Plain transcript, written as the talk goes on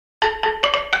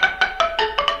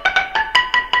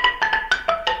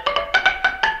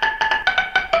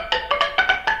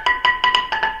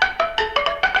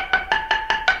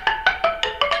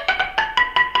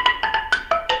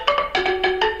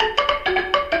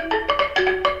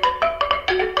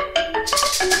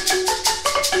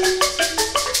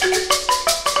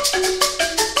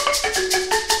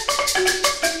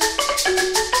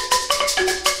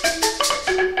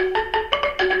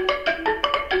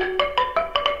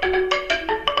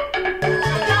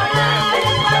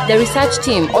The research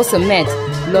team also met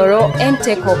Loro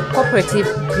Enteko Cooperative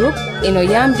Group in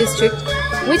Oyam district,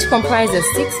 which comprises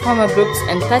 6 farmer groups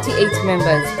and 38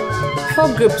 members.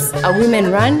 4 groups are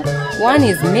women-run, 1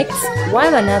 is mixed,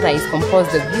 while another is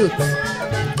composed of youths.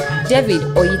 David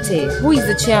Oyite, who is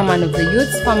the chairman of the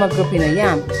Youth Farmer Group in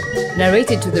Oyam,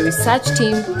 narrated to the research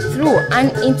team through an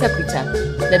interpreter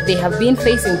that they have been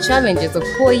facing challenges of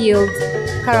poor yields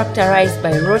characterized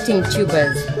by rotting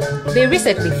tubers. They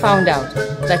recently found out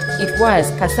that it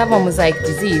was cassava mosaic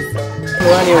disease. It's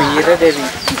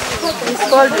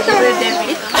called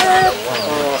David.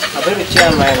 I'm the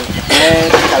chairman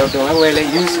of the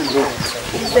Youth Group.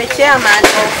 He's the chairman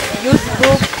of Youth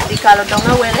Group, the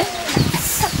Kalodonga Wele.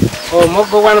 Oh,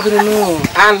 Mogo one of the new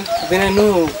and been a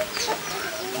new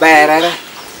bearer.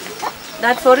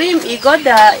 That for him, he got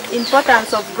the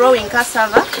importance of growing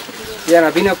cassava. Yeah,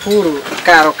 I've been a poor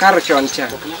caro choncha.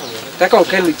 Take on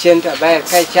Kelly Chenta by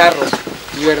Kai Charro.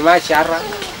 You are my charra,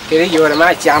 you are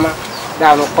my chama,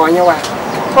 down on Ponyawa.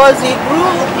 Because he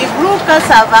grew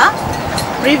cassava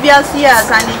previous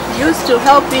years and it used to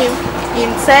help him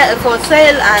for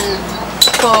sale and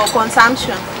for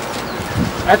consumption.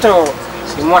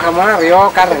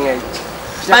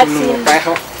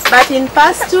 But in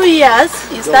past 2 years,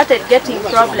 he started getting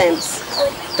problems.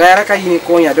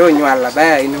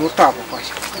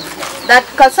 That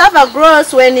cassava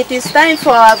grows when it is time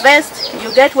for harvest,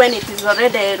 you get when it is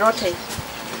already rotted.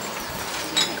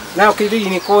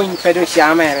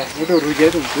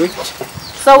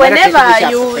 So whenever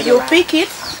you pick it,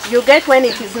 you get when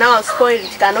it is now spoiled,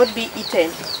 it cannot be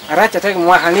eaten. And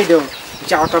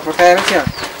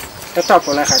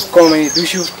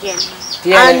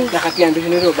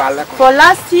for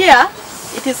last year,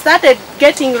 it started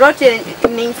getting rotting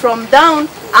from down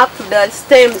up to the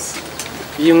stems.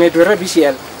 And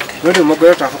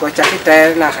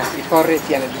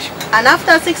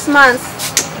after 6 months,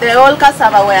 the whole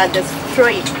cassava were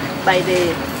destroyed by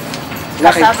the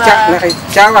cassava disease.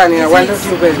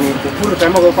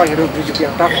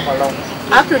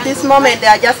 Up to this moment, they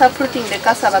are just uprooting the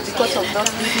cassava because of those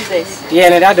diseases.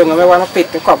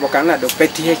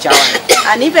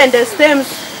 And even the stems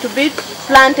to be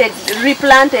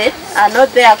replanted are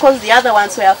not there because the other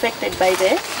ones were affected by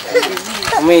the disease.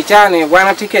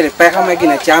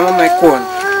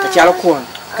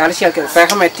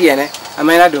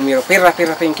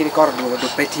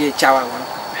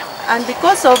 And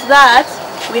because of that,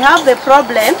 we have the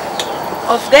problem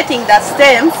of getting the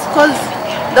stems, because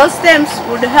those stems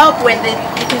would help when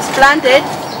it is planted.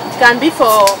 It can be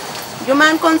for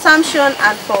human consumption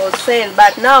and for sale,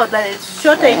 but now there is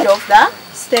shortage of the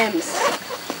stems.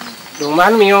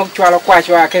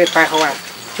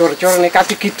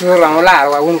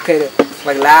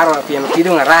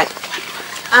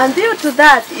 And due to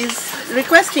that is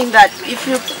requesting that if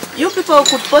you people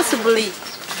could possibly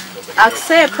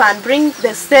accept and bring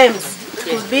the stems,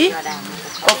 it would be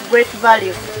of great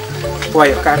value.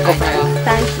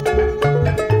 Thank you.